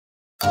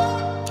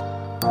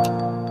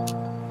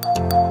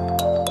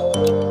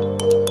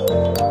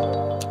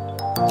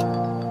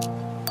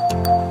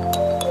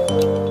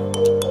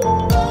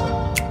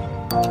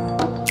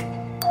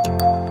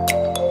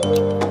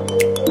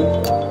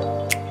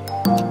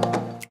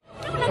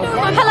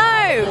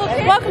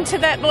Welcome to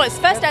the, well, it's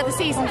the first day of the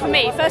season for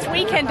me, first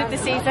weekend of the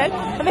season.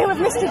 I'm here with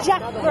Mr.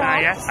 Jack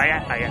Brown.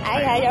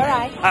 Hiya, you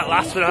alright? At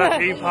last we're at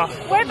theme park.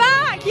 We're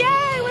back,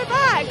 yay, we're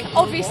back.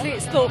 Obviously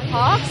it's Thorpe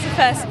Park, it's the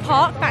first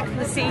park back for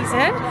the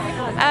season.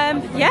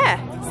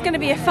 Yeah. It's going to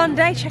be a fun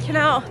day checking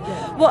out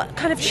what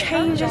kind of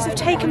changes have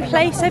taken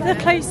place over the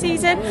close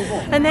season,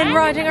 and then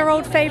riding our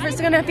old favourites.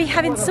 We're going to be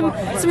having some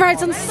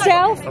rides on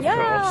Stealth.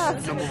 Yeah.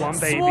 Number one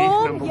baby.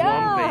 Swarm, Number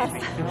one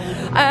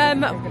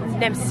baby.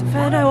 Nemesis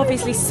Inferno,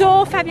 obviously.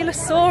 Saw,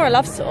 fabulous Saw. I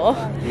love Saw.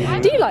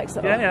 Do you like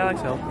Saw? Yeah, I like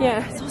Saw.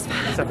 Yeah, Saw's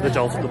fab. Except for the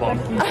jolt at the bottom.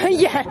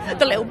 Yeah,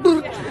 the little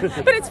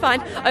but it's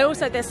fine.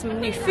 There's some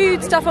new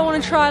food stuff I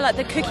want to try, like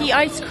the cookie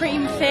ice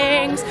cream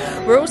things.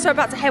 We're also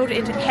about to head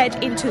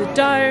into the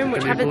Dome,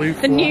 which have the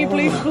new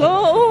blue floor.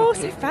 Oh,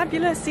 so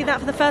fabulous. See that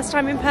for the first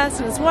time in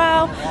person as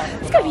well.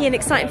 It's going to be an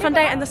exciting fun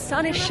day, and the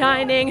sun is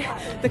shining.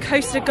 The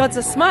coaster gods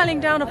are smiling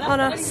down upon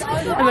us,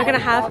 and we're going to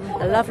have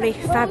a lovely,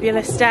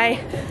 fabulous day.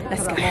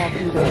 Let's go.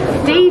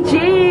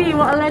 DG,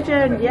 what a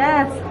legend.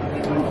 Yes.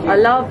 I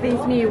love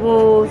these new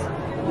walls.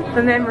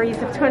 The memories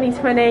of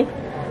 2020.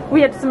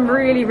 We had some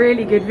really,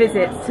 really good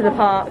visits to the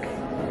park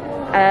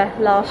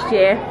last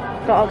year.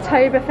 Got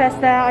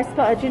Oktoberfest there. I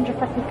spotted a ginger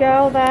freckled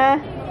girl there.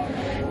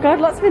 God,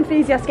 lots of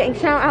enthusiasts getting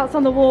shout outs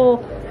on the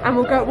wall, and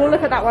we'll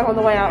look at that one on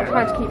the way out. I'm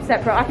trying to keep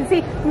separate. I can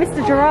see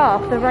Mr.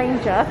 Giraffe, the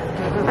ranger,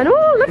 and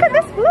oh, look at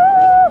this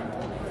floor!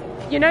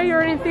 You know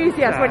you're an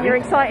enthusiast when you're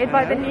excited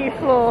by the new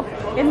floor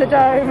in the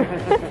Dome.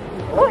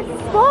 Oh,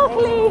 it's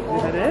sparkly!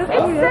 It is?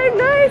 It's so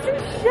nice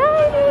and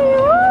shiny!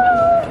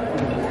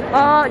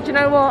 Oh, do you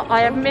know what?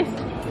 I have missed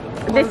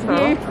this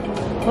view.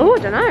 Oh, I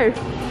don't know.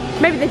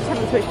 Maybe they just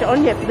haven't switched it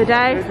on yet for the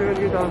day.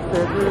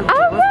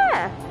 Oh,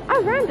 where?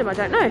 Oh, random, I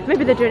don't know.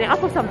 Maybe they're doing it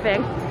up or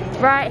something.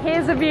 Right,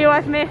 here's a view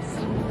I've missed.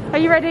 Are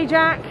you ready,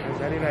 Jack?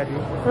 Ready.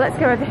 Well, let's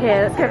go over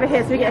here. Let's go over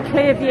here so we get a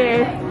clear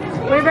view.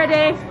 We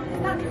ready?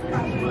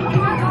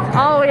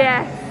 Oh,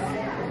 yes.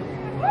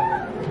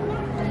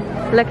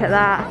 Look at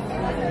that.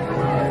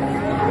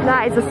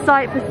 That is a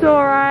sight for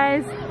sore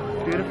eyes.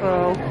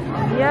 Beautiful.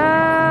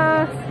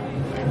 Yes.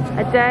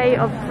 A day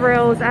of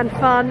thrills and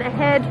fun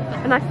ahead,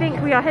 and I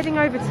think we are heading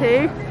over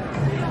to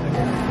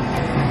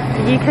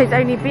the UK's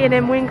only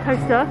B&M wing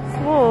coaster,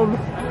 Swarm.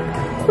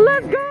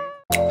 Let's go!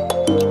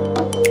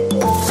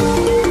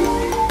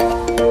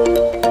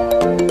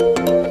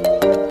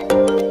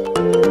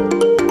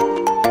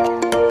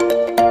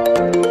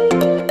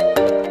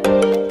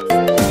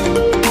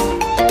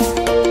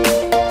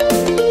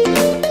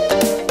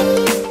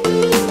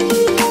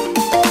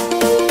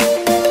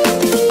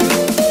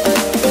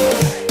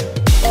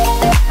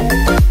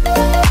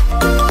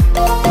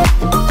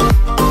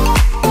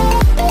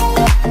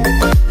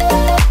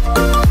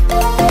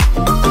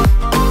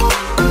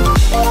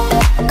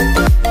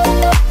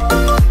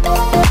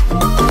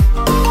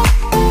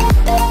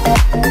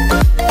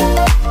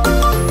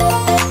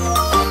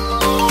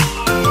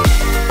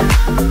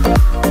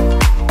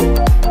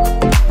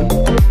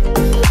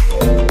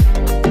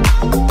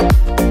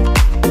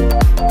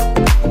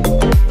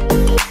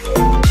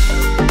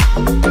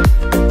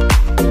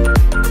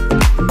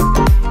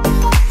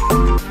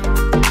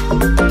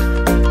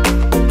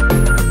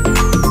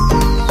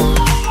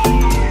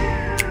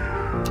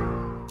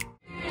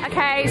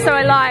 So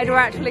I lied, we're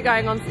actually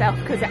going on Stealth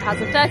because it has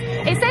it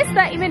says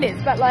 30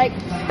 minutes, but like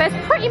there's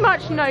pretty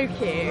much no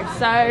queue,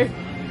 so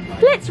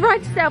let's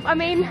ride Stealth. I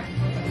mean,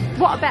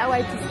 what a better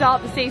way to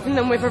start the season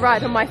than with a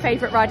ride on my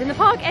favourite ride in the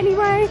park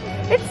anyway.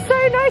 It's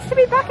so nice to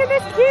be back in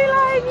this queue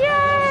line,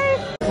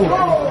 yay!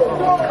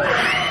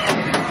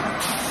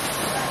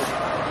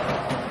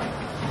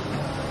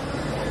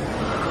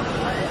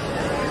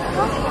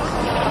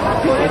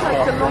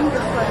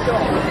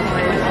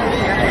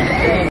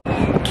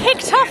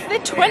 Kicked off the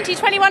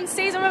 2021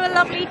 season with a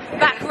lovely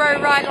back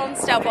row ride on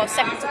Stealth. Well,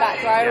 second to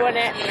back row,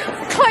 wasn't it?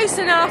 Close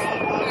enough.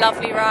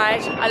 Lovely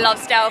ride. I love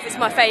Stealth, it's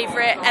my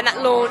favourite, and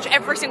that launch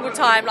every single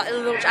time, like the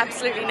launch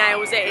absolutely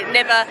nails it. It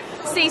never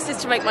ceases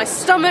to make my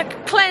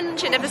stomach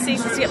clench, it never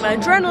ceases to get my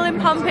adrenaline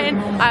pumping.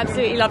 I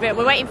absolutely love it.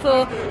 We're waiting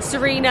for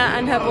Serena,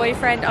 and her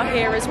boyfriend are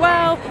here as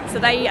well, so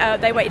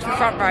they waited for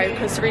front row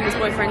because Serena's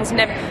boyfriend's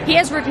he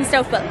has ridden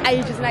Stealth but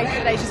ages and ages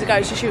and ages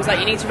ago, so she was like,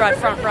 you need to ride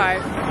front row.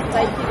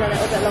 They've been a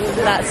little bit longer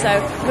than that,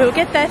 so we'll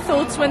get their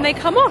thoughts when they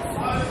come off.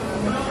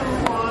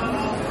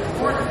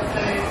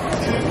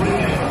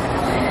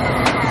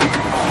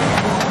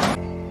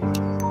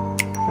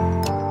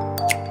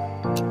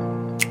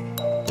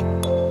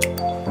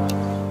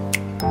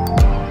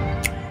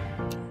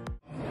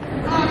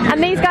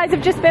 And these guys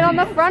have just been on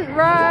the front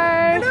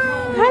row.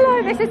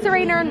 Hello, this is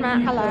Serena and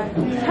Matt. Hello.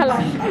 Hello.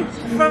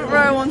 Front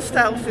row on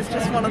Stealth is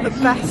just one of the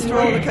best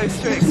roller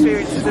coaster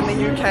experiences in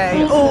the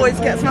UK. Always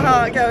gets my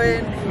heart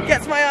going,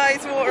 gets my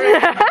eyes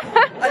watering.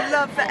 I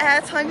love the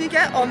airtime you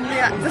get on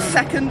the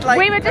second like.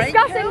 We were break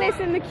discussing hill. this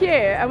in the queue,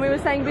 and we were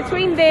saying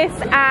between this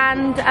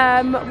and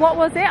what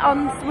was it?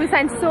 We were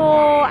saying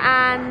Saw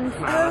and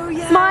Oh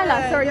yeah.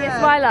 Smiler. Sorry, yeah,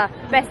 Smiler.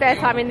 Best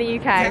airtime in the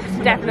UK,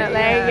 definitely.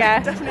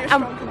 Yeah. Definitely a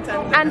strong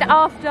contender. And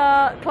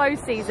after close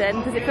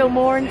season, does it feel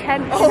more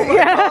intense? Oh my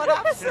god,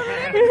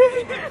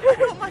 absolutely! I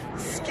thought my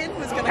skin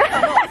was going to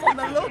come off on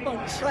the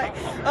launch. Like,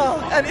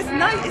 oh, and it's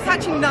nice. It's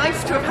actually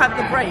nice to have had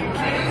the break.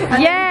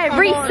 And Yeah, then come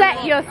reset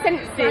on. your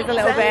senses a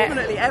little bit.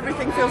 Definitely,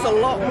 everything feels a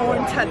lot more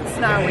intense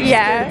now. Which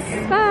Yes. is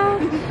good. Well,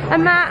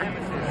 and Matt.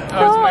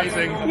 That was thoughts?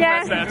 amazing.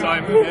 Yeah. Best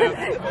airtime.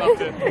 Yeah,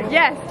 loved it.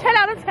 Yes, 10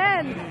 out of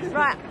 10.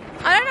 Right.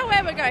 I don't know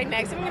where we're going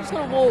next. I think we're just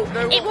going to walk.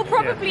 It will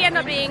probably end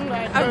up being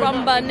a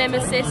Rumba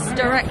Nemesis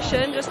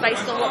direction, just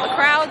based on what the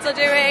crowds are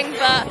doing.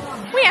 But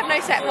we have no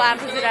set plan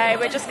for today.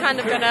 We're just kind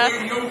of going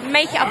to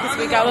make it up as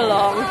we go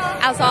along,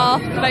 as are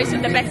most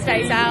of the best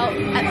days out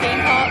at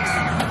theme parks.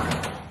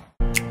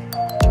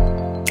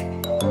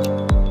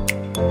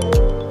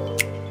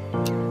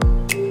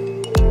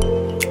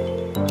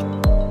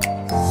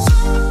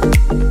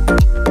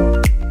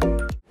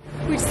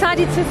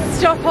 Decided to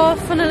stop off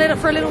for a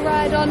little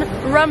ride on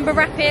Rumba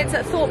Rapids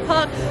at Thorpe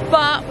Park,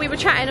 but we were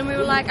chatting and we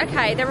were like,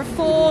 okay, there are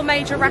 4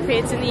 major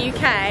rapids in the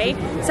UK,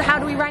 so how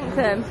do we rank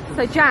them?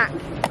 So Jack,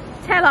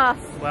 tell us.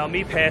 Well,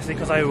 me personally,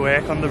 because I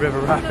work on the River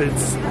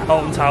Rapids,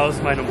 Alton Towers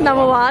is my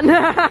number one.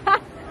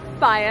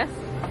 Bias.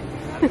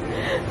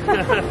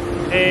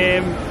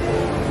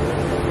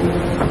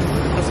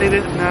 I'll say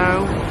this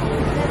now.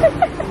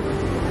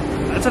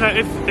 I don't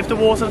know, if the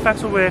water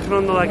effects we're working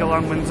on, like a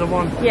Long Windsor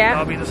one, Yeah.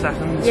 that'll be the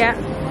second. Yeah.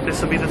 This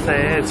will be the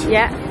third.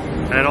 Yeah.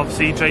 And then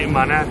obviously Drayton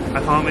Manor,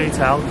 I can't really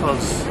tell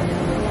because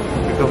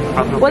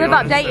Well, they've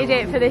updated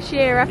it for this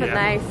year, haven't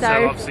yeah. they?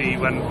 So obviously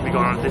when we go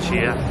on it this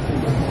year,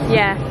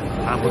 yeah.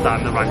 I'll put that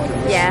in the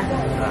rankings. Yeah.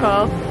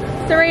 Cool.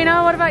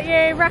 Serena, what about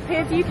you?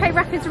 Rapids, UK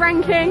Rapids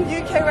ranking?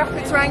 UK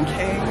Rapids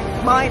ranking,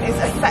 mine is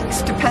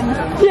effects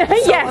dependent. Yeah, So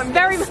yes, I'm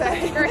very gonna much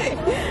say agree.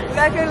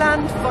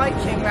 Legoland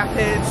Viking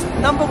Rapids,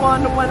 number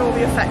 1 when all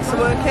the effects are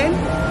working.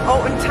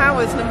 Alton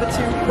Towers, number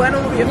 2 when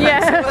all the effects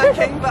Yeah. are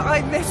working, but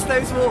I miss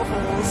those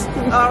waterfalls,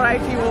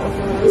 RIP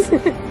waterfalls.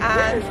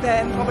 And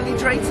then probably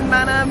Drayton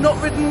Manor, I've not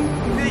ridden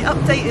the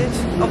updated,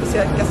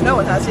 obviously I guess no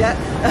one has yet,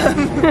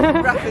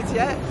 Rapids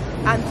yet.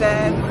 And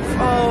then,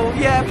 oh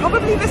yeah,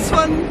 probably this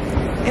one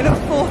in a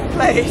 4th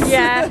place.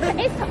 Yeah,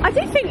 I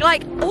do think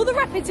like all the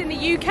rapids in the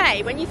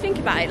UK, when you think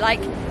about it, like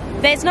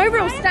there's no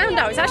real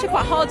standout. It's actually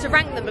quite hard to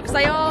rank them because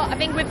they are, I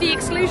think with the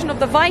exclusion of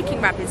the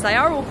Viking Rapids, they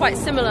are all quite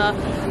similar.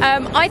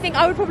 I think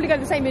I would probably go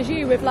the same as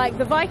you with like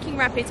the Viking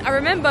Rapids. I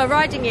remember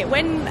riding it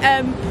when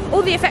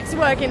all the effects are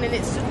working and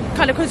it's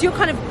kind of, because you're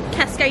kind of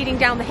cascading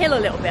down the hill a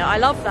little bit. I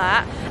love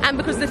that. And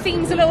because the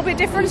theme's a little bit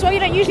different as well, you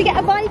don't usually get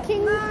a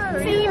Viking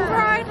theme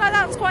ride, like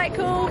that's quite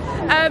cool.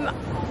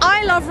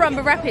 I love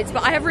Rumba Rapids,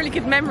 but I have really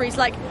good memories.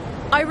 Like,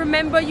 I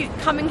remember you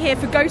coming here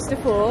for Ghost of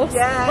Force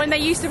when they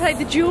used to play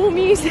the dual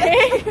music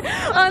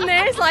on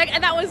this, like,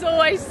 and that was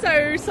always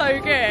so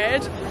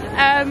good.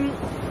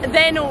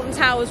 Then Alton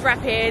Towers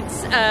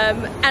Rapids,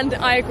 and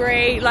I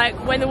agree, like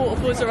when the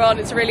waterfalls are on,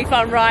 it's a really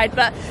fun ride,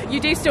 but you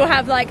do still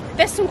have like,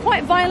 there's some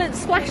quite violent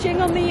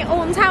splashing on the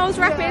Alton Towers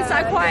Rapids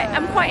that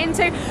I'm quite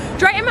into.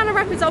 Drayton Manor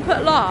Rapids I'll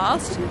put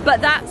last, but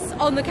that's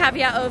on the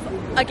caveat of,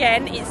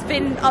 again, it's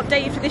been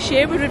updated for this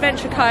year with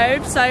Adventure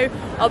Cove, so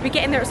I'll be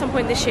getting there at some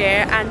point this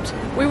year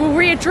and we will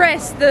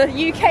readdress the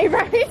UK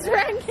Rapids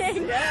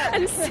ranking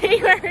and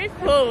see where it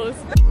falls.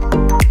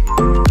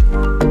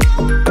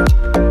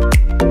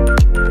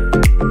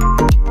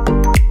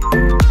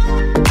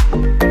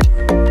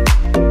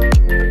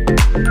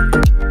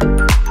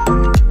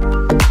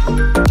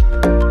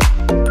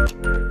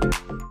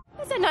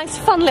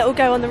 Fun little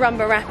go on the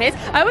Rumba Rapids.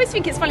 I always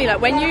think it's funny,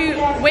 like when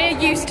we're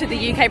used to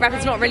the UK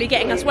Rapids not really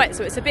getting us wet,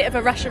 so it's a bit of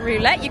a Russian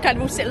roulette. You kind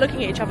of all sit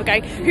looking at each other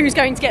going, who's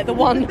going to get the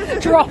one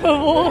drop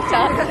of water?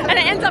 And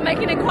it ends up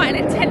making it quite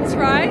an intense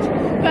ride.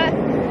 But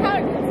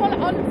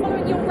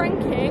following your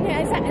ranking,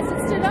 has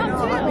it stood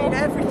up to it? I mean,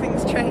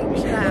 everything's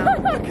changed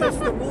now because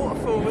the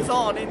waterfall was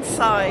on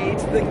inside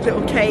the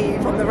little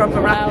cave on the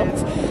Rumba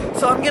Rapids.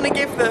 So I'm going to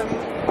give them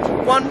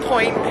 1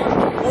 point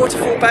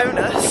waterfall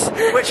bonus,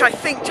 which I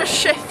think just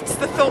shifts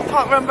the Thorpe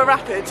Park Rumba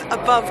Rapids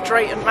above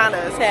Drayton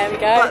Manor. There we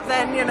go. But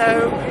then, you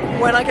know,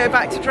 when I go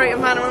back to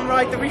Drayton Manor and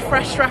ride the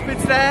refreshed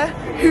rapids there,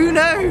 who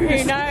knows?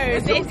 Who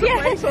knows?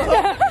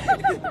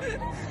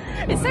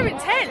 It's so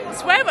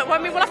intense.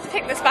 We'll have to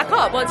pick this back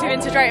up once we're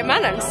into Drayton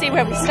Manor and see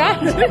where we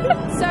stand.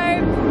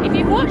 So, if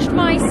you've watched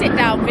my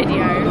sit-down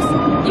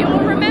videos, you'll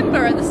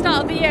remember at the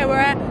start of the year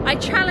where I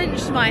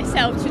challenged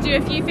myself to do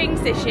a few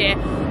things this year.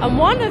 And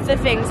one of the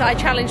things I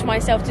challenged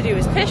myself to do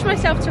is push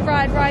myself to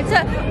ride rides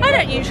that I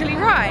don't usually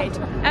ride.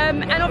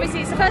 And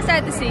obviously it's the first day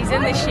of the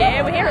season this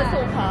year. We're here at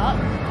Thorpe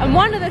Park. And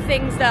one of the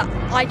things that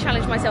I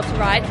challenged myself to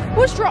ride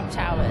was drop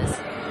towers.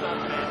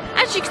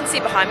 as you can see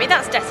behind me,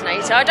 that's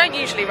Detonator. I don't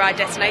usually ride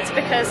Detonator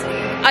because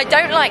I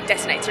don't like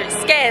Detonator. It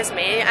scares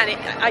me, and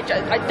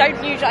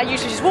I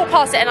usually just walk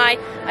past it and I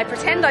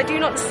pretend I do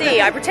not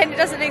see. I pretend it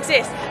doesn't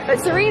exist.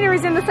 But Serena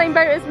is in the same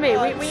boat as me.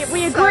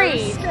 We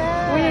agreed.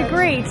 We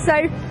agreed.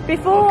 So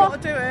before... I've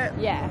got to do it.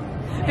 Yeah.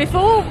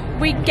 Before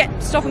we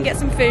stop and get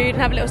some food and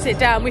have a little sit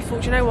down, we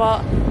thought, you know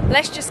what?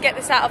 Let's just get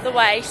this out of the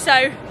way.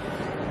 So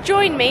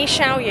join me,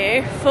 shall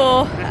you,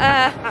 for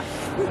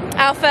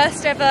our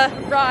first ever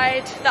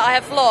ride that I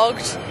have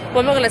vlogged. Well,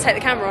 I'm not going to take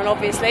the camera on,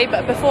 obviously,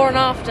 but before and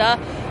after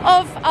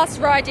of us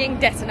riding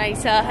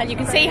Detonator. And you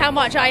can see how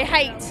much I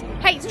hate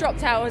drop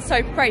towers,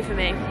 so pray for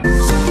me.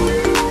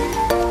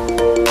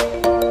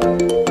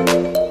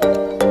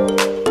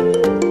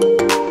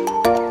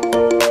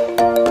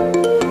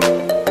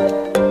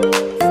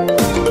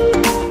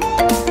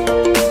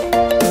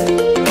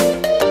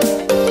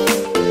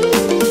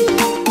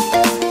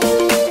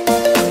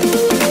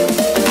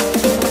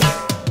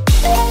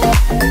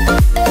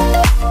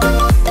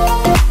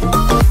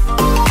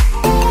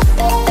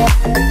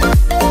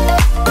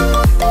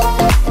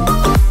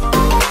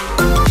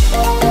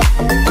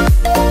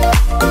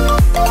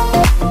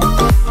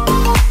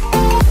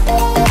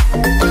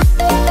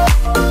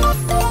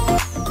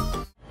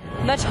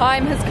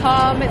 Time has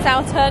come, it's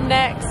our turn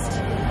next.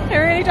 I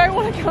really don't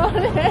want to go on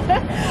it.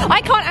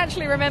 I can't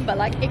actually remember,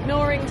 like,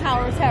 ignoring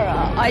Tower of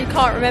Terror, I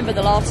can't remember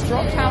the last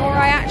drop tower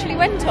I actually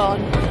went on,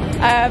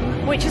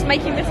 which is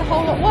making this a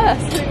whole lot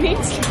worse than it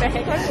needs to be.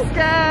 I'm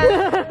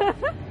scared.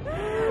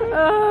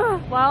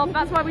 Well,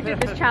 that's why we did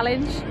this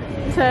challenge,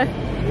 to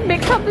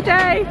mix up the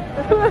day.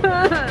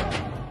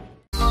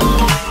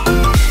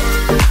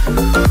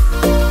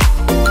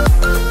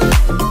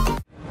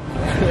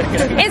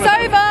 It's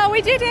over,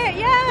 we did it,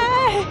 yay!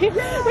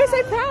 We're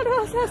so proud of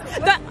ourselves.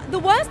 The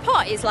worst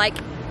part is like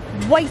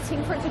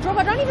waiting for it to drop.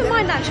 I don't even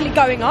mind actually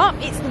going up.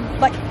 It's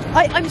like,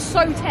 I'm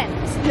so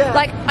tense. Yeah.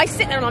 Like, I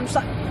sit there and I'm just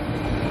like,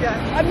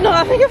 yeah. I'm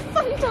not having a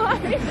fun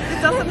time.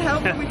 It doesn't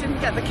help that we didn't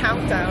get the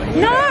countdown.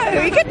 No,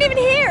 you couldn't even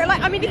hear it.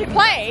 Like, I mean, if it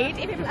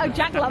played, oh,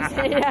 Jack loves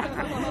it,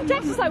 yeah.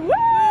 Jack's just like, woo!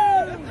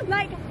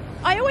 Like,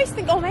 I always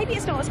think, oh, maybe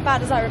it's not as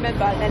bad as I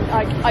remember, and then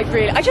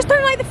I just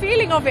don't like the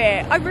feeling of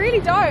it. I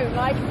really don't.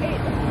 Like, it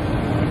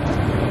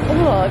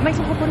makes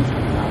my whole body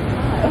tense.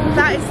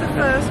 That is the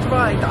first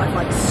ride that I've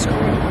like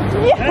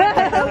screamed.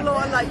 Yeah. A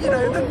lot of, like, you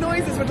know, the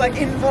noises would like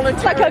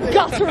involuntarily. Like a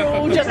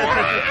guttural, just.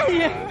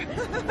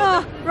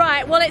 Oh,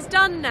 right, well, it's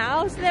done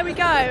now, so there we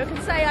go. I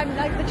can say I'm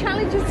like, the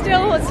challenge is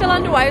still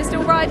underway. We're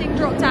still riding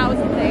drop towers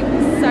and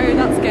things, so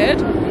that's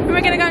good. And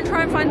we're going to go and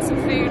try and find some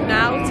food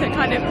now to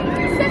kind of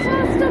set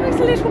our stomachs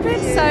a little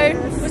bit. So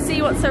we'll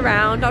see what's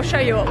around. I'll show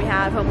you what we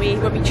have when we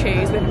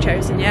choose. We haven't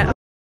chosen yet.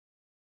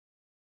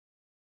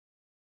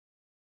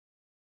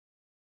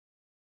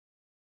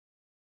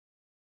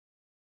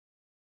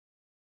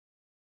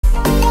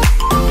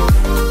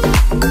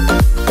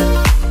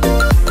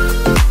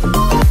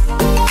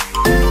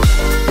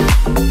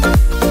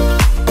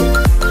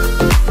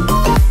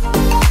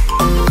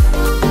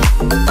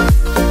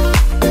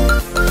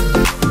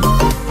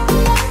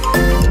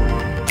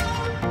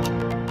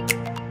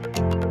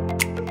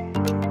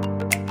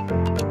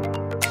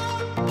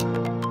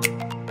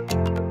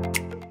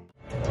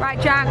 Right,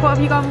 Jack, what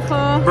have you gone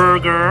for?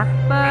 Burger.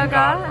 Burger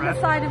and a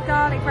side of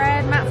garlic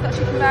bread. Matt's got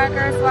chicken burger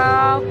as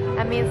well,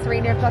 and me and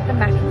Serena have got the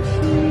mac and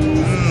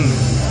cheese.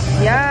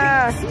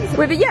 Yes,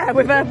 with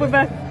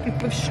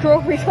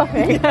strawberry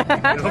topping. It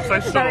looks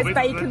like strawberry. No, it's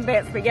bacon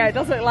bits, but yeah, it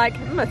does look like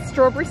a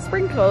strawberry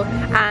sprinkle.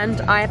 And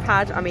I have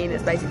had, I mean,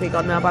 it's basically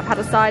gone now, but I've had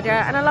a cider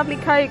and a lovely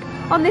Coke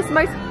on this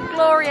most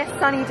glorious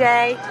sunny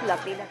day.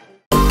 Lovely, lovely.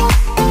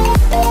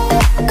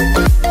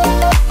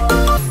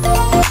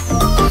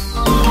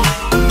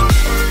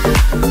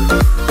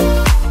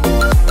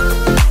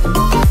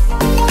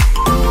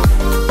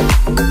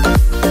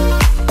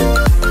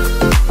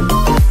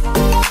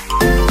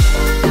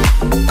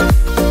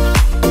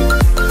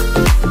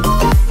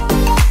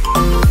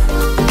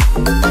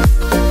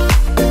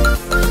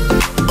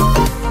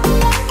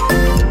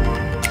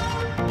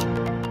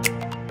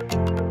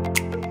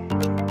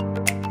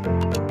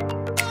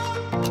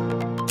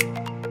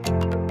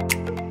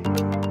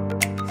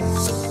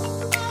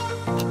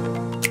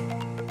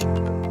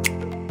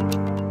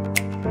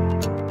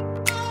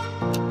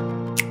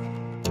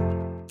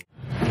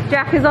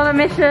 Jack is on a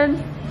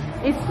mission.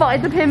 He's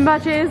spotted the pin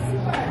badges.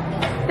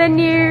 They're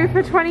new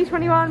for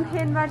 2021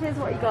 pin badges.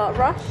 What you got?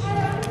 Rush?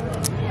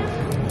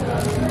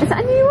 Is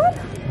that a new one?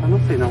 I've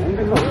not seen that one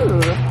before.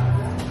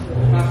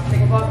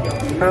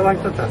 I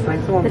like the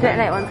Detonator one. The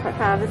Detonator one's quite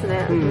fab, isn't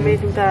it?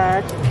 Moving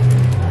bird.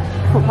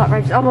 Thorpe Park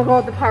Rangers. Oh my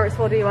god, the Pirates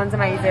 4D one's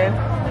amazing.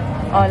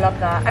 Oh, I love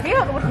that. Have you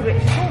got the Woody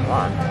Rich short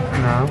one?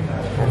 No.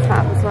 That's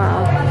fab as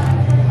well.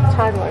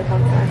 Tiger Water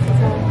one's nice as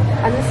well.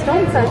 And the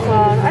Stonesurf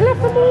one. I love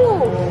them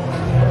all.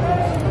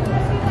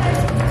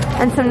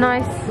 And some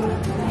nice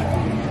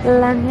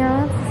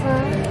lanyards as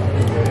well.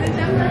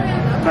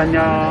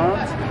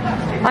 Lanyards.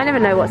 I never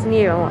know what's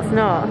new and what's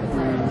not.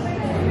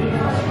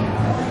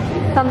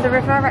 Thunder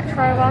River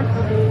retro one.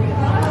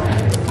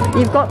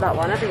 You've got that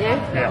one, haven't you?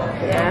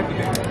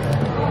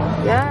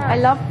 Yeah. I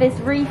love this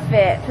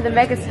refit for the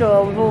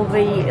Megastore with all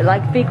the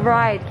like big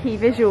ride key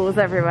visuals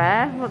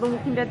everywhere. What, the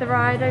Walking Dead the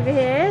ride over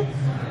here?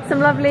 Some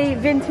lovely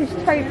vintage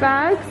tote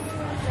bags.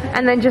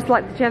 And then just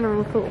like the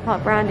general Thorpe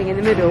Park branding in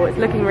the middle. It's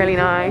looking really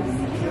nice.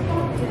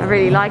 I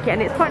really like it,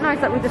 and it's quite nice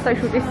that with the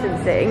social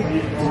distancing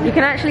you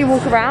can actually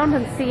walk around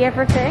and see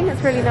everything.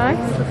 It's really nice.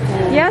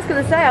 Yeah, I was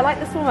going to say, I like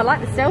this one. I like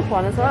the stealth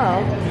one as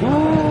well.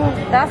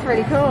 That's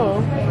really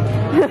cool.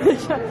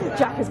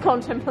 Jack is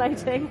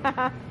contemplating.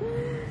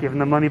 Giving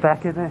the money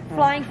back, isn't it?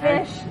 Flying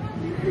fish.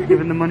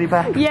 Giving the money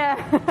back. Yeah.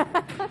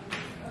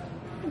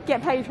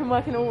 Get paid from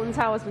working at Alton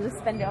Towers and just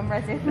spend it on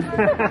resin.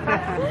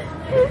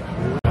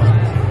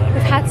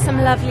 We've had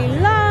some lovely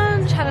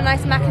lunch, had a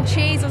nice mac and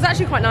cheese. It was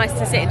actually quite nice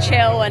to sit and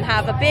chill and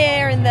have a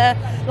beer in the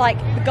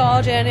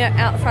garden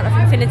out the front of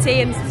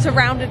Infinity and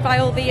surrounded by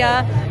all the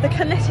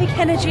kinetic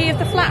energy of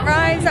the flat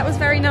rides. That was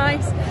very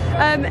nice.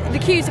 The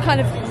queues have kind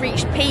of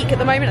reached peak at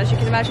the moment, as you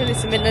can imagine.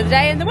 It's the middle of the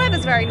day and the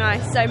weather's very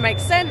nice, so it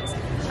makes sense.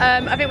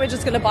 I think we're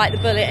just going to bite the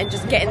bullet and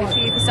just get in the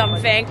queue for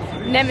something.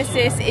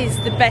 Nemesis is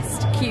the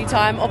best queue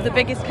time of the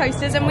biggest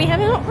coasters, and we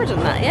have not ridden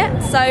that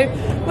yet. So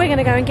we're going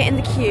to go and get in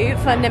the queue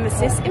for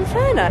Nemesis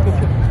Inferno.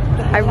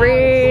 I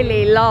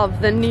really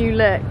love the new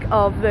look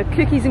of the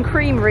Cookies and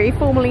Creamery,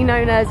 formerly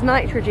known as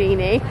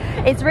Nitrogenie.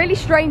 It's really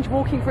strange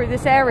walking through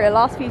this area.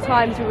 Last few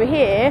times we were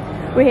here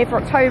for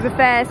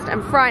Oktoberfest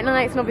and Fright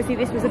Nights, and obviously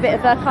this was a bit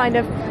of a kind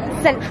of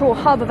central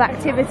hub of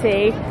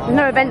activity. There's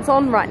no events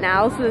on right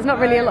now, so there's not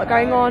really a lot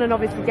going on, and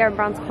obviously Gare and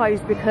Brown's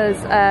closed because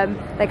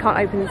they can't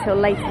open until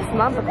later this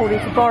month, according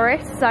to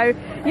Boris. So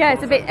yeah,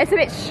 it's a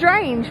bit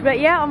strange, but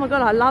yeah, oh my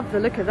god, I love the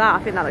look of that.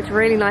 I think that looks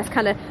really nice,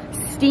 kind of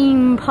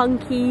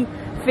steampunky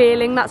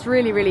feeling. That's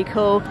really, really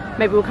cool.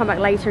 Maybe we'll come back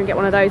later and get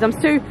one of those. I'm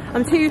too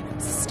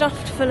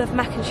stuffed full of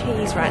mac and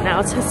cheese right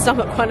now to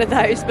stomach one of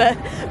those, but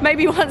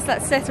maybe once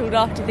that's settled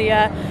after the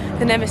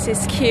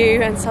Nemesis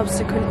queue and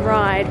subsequent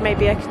ride,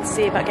 maybe I can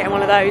see about getting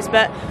one of those.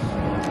 But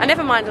I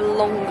never mind a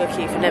longer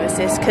queue for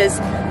Nemesis because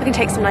I can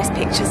take some nice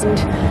pictures and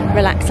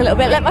relax a little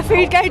bit, let my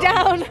food go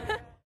down.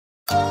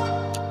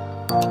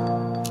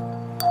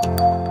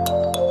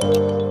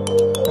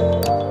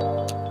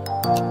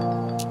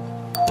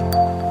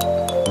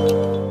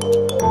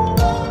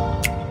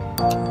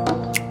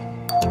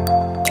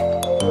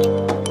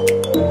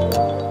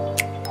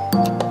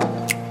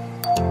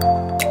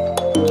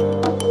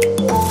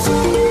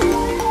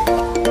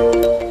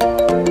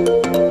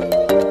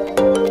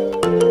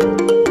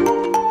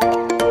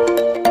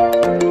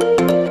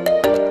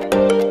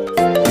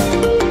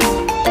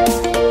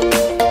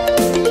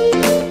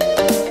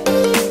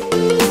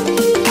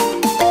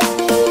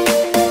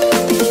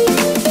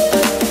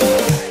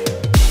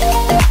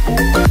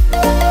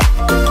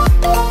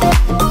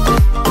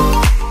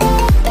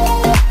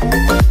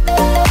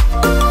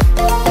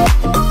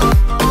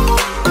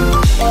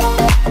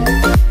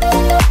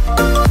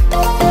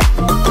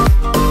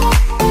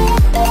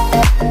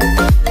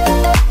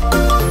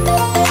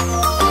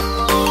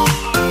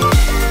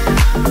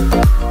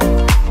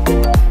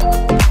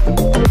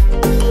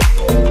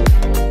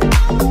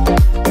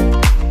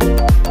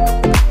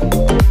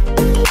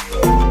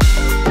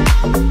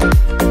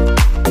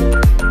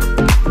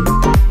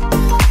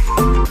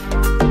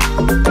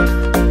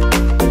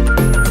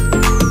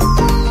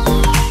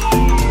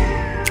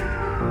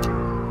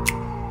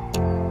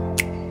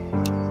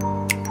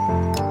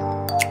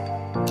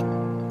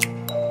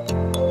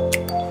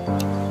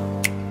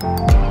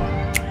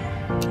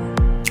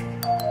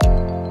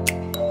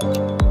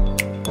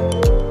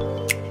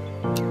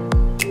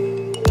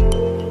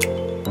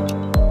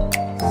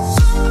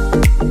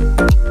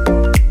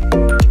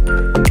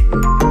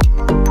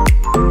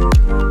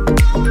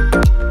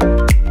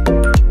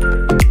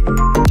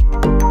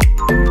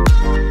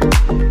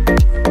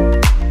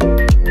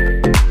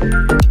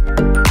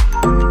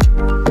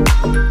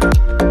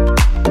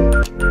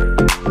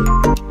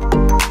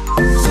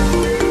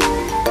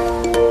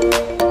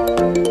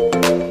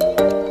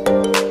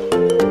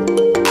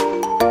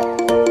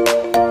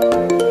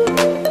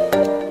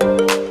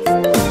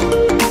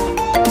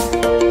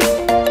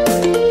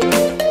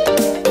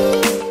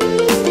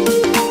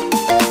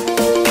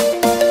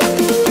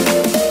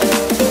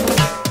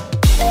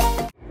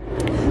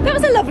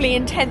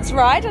 Intense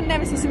ride on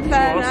Nemesis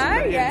Inferno.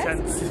 Yes.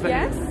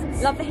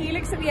 Love the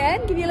helix at the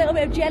end, give you a little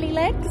bit of jelly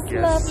legs.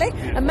 Yes. Lovely.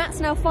 And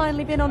Matt's now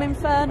finally been on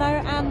Inferno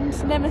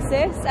and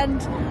Nemesis.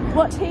 And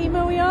what team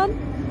are we on?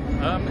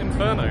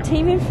 Inferno.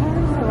 Team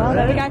Inferno. Well,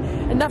 there we go.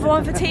 Another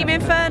one for Team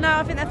Inferno.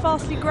 I think they're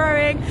fastly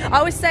growing.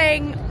 I was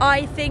saying,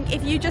 I think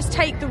if you just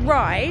take the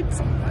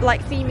rides,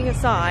 like theming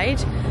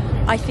aside,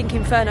 I think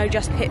Inferno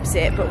just pips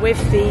it, but with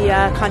the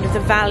kind of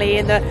the valley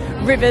and the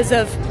rivers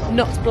of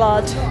not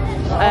blood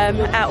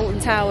at Alton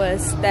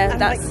Towers,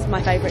 that's like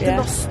my favourite. The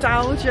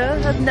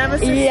nostalgia of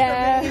Nemesis for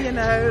me, you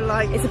know,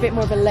 like it's a bit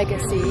more of a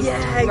legacy.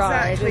 Yeah,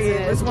 exactly.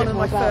 It was one of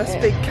my first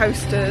big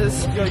coasters,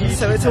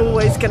 so it's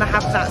always going to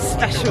have that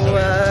special,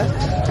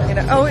 you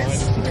know. Oh,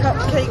 it's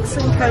Cupcakes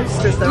and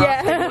coasters. Though.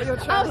 Yeah.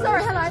 your channel. Oh,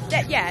 sorry, hello.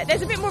 Yeah,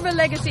 there's a bit more of a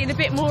legacy and a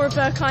bit more of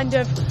a kind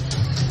of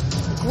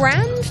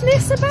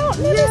grandness about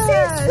Nemesis.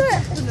 Yeah,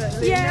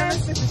 definitely. Yeah.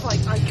 Nemesis is like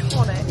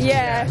iconic.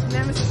 Yeah.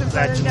 Nemesis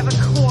Inferno never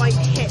quite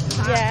hit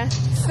that Yeah.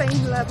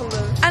 same level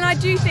of... And I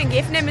do think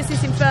if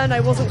Nemesis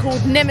Inferno wasn't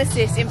called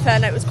Nemesis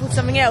Inferno, it was called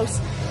something else,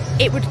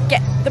 it would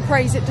get the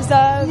praise it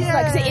deserves. Yeah.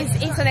 Like,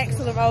 'cause it's an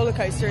excellent roller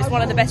coaster. It's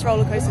one of the best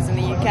roller coasters in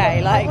the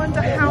UK. Like, I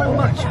wonder how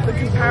much of the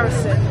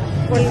comparison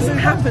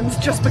happens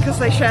just because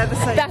they share the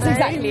same that's name,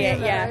 exactly it,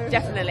 you know? yeah,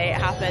 definitely it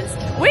happens.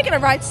 We're going to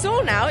ride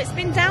Saw now. It's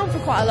been down for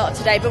quite a lot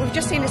today, but we've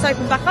just seen this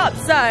open back up,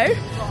 so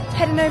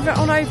heading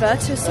over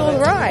to Saw the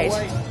Ride.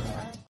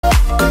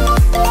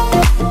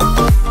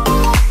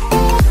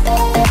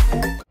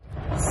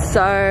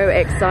 So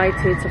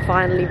excited to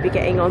finally be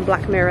getting on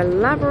Black Mirror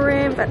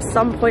Labyrinth at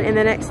some point in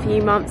the next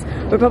few months.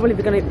 We're probably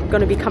going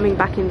to be coming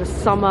back in the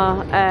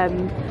summer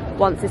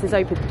once this is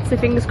open. So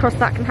fingers crossed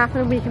that can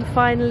happen and we can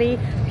finally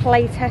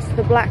play test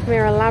the Black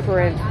Mirror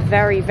Labyrinth.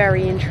 Very,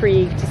 very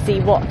intrigued to see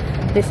what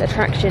this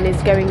attraction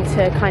is going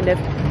to kind of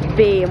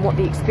be and what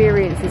the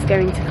experience is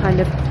going to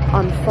kind of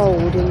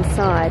unfold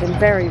inside. I'm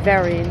very,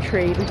 very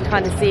intrigued. We can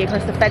kind of see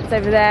across the fence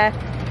over there.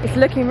 It's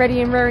looking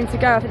ready and raring to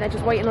go. I think they're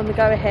just waiting on the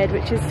go ahead,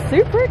 which is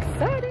super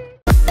exciting.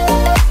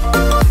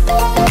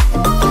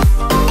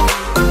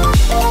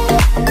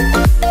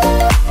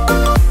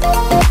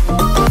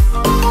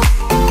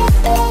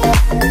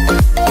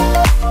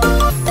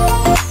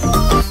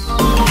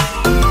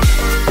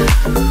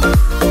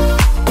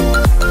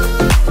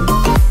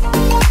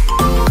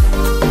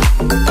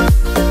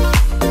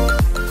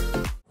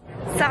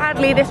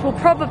 Sadly, this will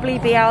probably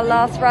be our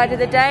last ride of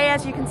the day.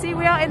 As you can see,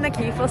 we are in the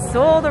queue for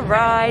Saw the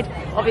Ride.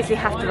 Obviously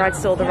have to ride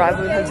Saw the Ride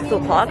when we come to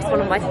Thorpe Park. It's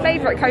one of my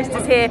favourite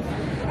coasters here.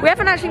 We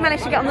haven't actually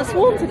managed to get on the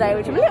Swarm today,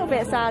 which I'm a little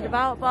bit sad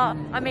about, but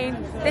I mean,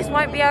 this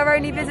won't be our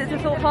only visit to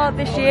Thorpe Park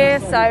this year,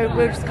 so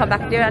we'll just come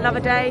back and do it another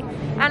day.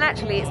 And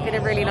actually, it's been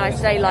a really nice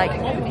day, like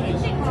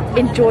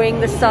enjoying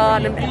the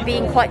sun and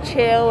being quite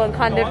chill and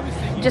kind of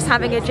just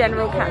having a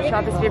general catch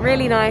up. It's been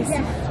really nice,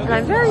 and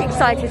I'm very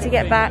excited to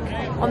get back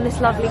on this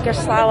lovely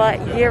Gerstlauer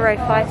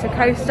Eurofighter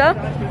coaster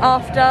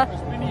after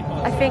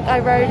I think I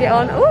rode it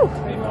on. Ooh!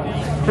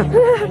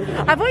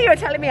 I thought you were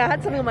telling me I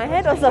had something on my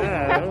head or something.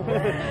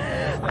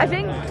 I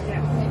think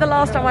the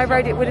last time I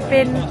rode it would have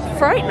been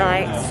Fright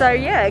Night. So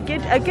yeah,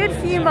 a good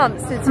few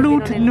months since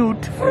Floot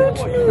noot.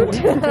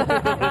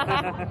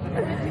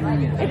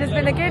 It has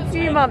been a good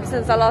few months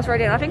since I last rode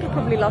it. I think I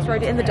probably last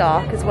rode it in the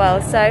dark as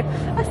well. So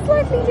a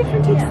slightly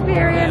different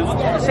experience.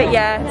 But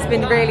yeah, it's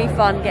been really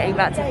fun getting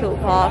back to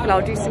Thorpe Park, and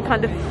I'll do some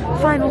kind of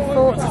final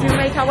thoughts as we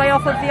make our way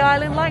off of the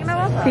island like no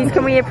other. Please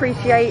can we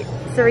appreciate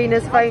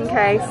Serena's phone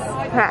case,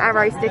 her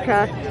arrow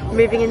sticker,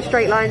 moving in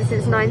straight lines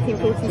since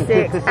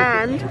 1946,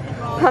 and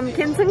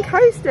pumpkins and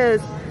coasters.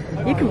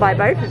 You can buy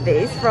both of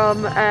these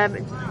from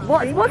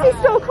what's his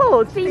store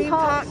called? Theme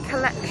Park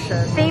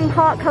Collection. Theme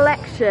Park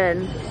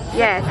Collection.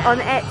 Yes, on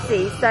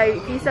Etsy. So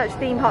if you search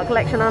Theme Park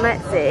Collection on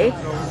Etsy,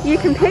 you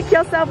can pick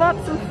yourself up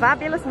some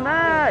fabulous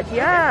merch.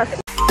 Yes.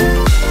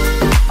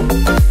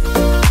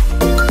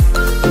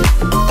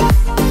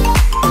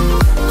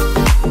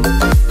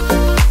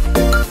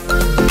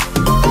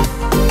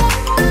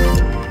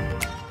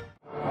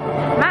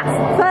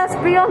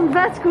 Beyond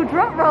vertical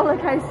drop roller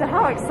coaster.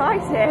 How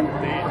exciting!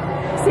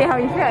 See how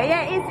you feel.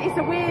 Yeah, it's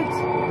a weird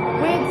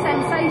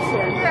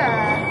sensation.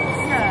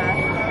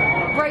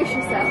 Yeah. Brace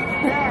yourself.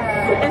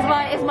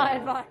 Yeah. is my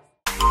advice.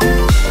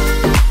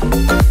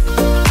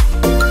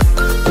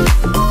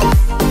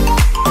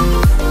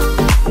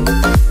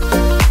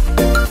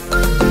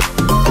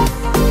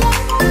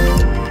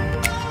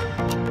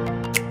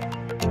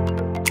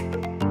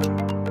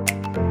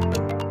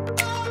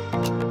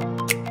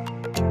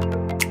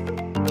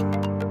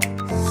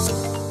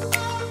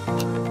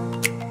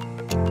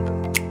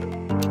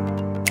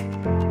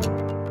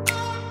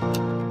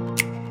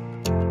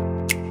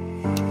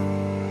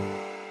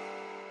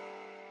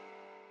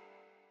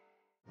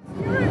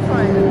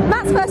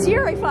 First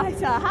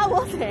Eurofighter, how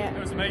was it? It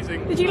was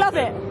amazing. Did you love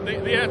it?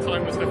 The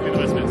airtime was definitely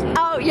the best bit.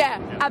 Oh yeah,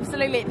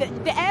 absolutely.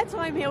 The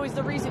airtime here is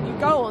the reason you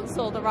go on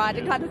Saw the Ride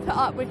and kind of put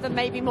up with the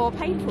maybe more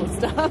painful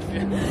stuff.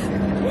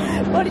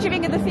 Yeah. What did you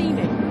think of the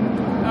theming?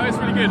 No, it's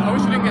really good. I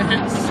wish I didn't get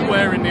hit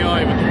square in the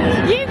eye with the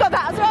wall. You got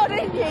that as well,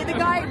 didn't you? The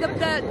guy,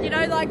 you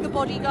know, like the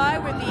body guy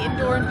with the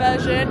indoor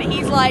inversion,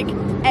 he's like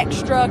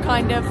extra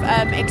kind of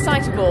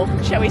excitable,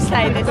 shall we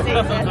say, this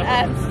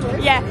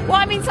season. Yeah, well,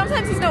 I mean,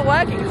 sometimes he's not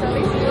working, so at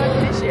least he's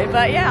working this year.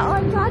 But yeah,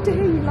 I'm glad to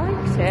hear you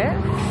liked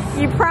it.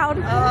 You proud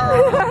of me?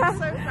 Oh, I'm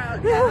so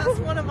proud. Yeah, that's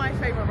one of my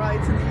favourite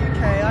rides in the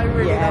UK. I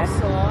really love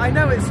Saw. I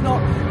know it's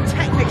not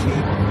technically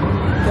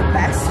the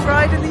best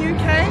ride in the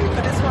UK,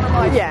 but it's one of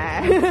my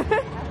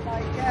favourites.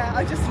 Yeah,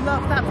 I just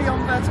love that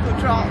beyond vertical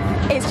drop.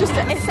 It's just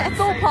it's a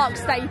Thorpe Park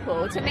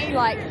staple to me.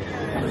 Like,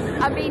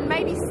 I mean,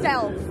 maybe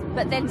Stealth,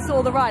 but then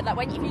Saw the Ride. Like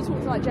when if you talk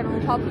to like general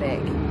public,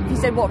 if you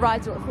said what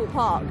rides are at Thorpe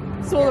Park,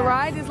 Saw the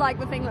Ride is like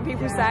the thing that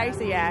people say.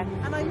 So yeah.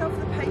 And I love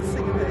the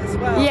pacing of it as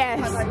well.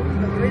 Yes. Like,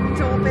 you've got your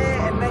indoor bit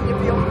and then your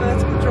beyond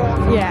vertical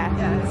drop. Yeah,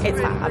 It's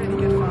really,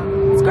 really good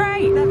fun. It's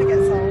great. Never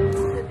gets old.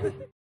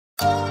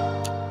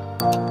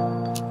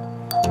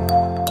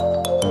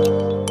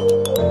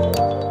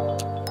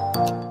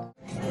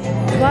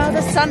 Well,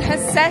 the sun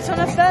has set on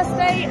the first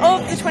day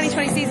of the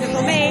 2020 season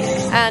for me,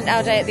 and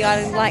our day at the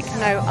island like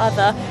no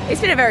other.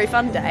 It's been a very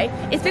fun day.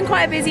 It's been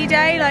quite a busy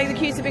day, like the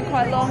queues have been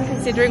quite long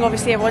considering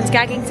obviously everyone's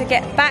gagging to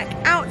get back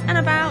out and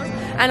about,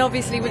 and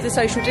obviously with the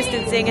social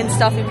distancing and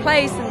stuff in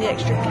place and the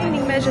extra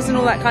cleaning measures and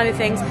all that kind of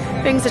things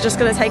are just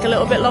going to take a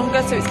little bit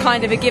longer, so it's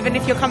kind of a given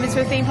if you're coming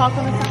to a theme park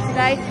on a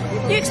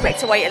Saturday. You expect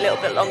to wait a little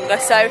bit longer,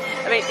 so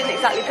I mean it didn't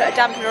exactly put a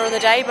dampener on the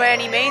day by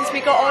any means.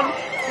 We got on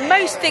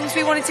most things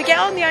we wanted to get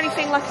on. The only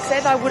thing, like I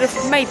said, I would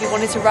have maybe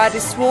wanted to ride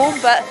is Swarm,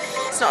 but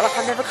it's not like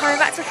I'm never coming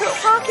back to Thorpe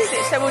Park, is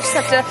it? So we'll just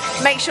have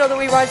to make sure that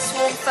we ride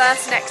Swarm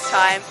first next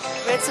time.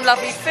 We had some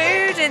lovely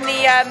food in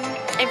the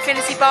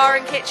Infinity Bar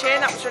and Kitchen.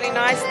 That was really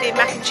nice. The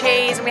mac and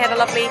cheese, and we had a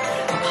lovely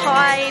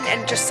pine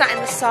and just sat in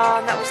the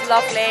sun. That was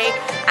lovely.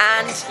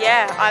 And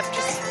yeah, I've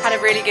just had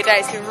a really good day.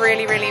 It's been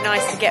really, really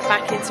nice to get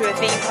back into a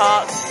theme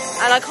park.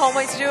 And I can't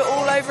wait to do it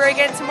all over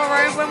again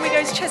tomorrow when we go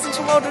to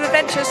Chessington World of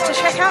Adventures to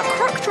check out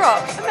Croc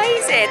Drop.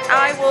 Amazing.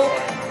 I will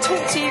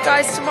talk to you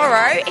guys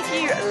tomorrow. If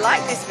you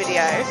like this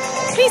video,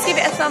 please give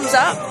it a thumbs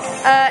up.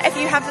 If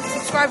you haven't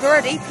subscribed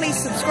already, please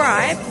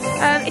subscribe.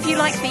 If you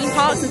like theme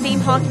parks and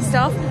theme parky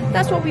stuff,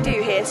 that's what we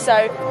do here.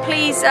 So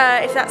please,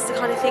 if that's the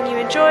kind of thing you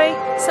enjoy,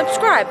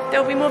 subscribe.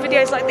 There will be more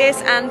videos like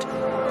this, and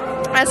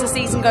as the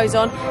season goes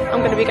on,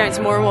 I'm going to be going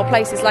to more and more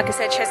places. Like I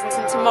said,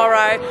 Chessington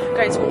tomorrow,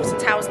 going to Hutson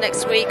Towers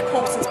next week,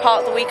 Paulson's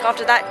Park the week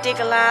after that,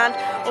 Diggerland.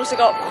 Also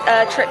got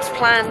trips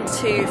planned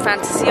to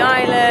Fantasy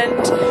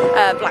Island,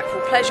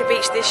 Blackpool Pleasure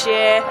Beach this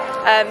year.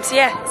 So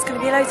yeah, it's going to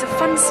be loads of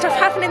fun stuff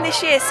happening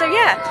this year. So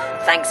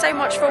yeah, thanks so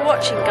much for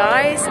watching,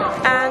 guys,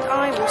 and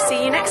I will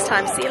see you next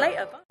time. See you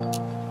later. Bye.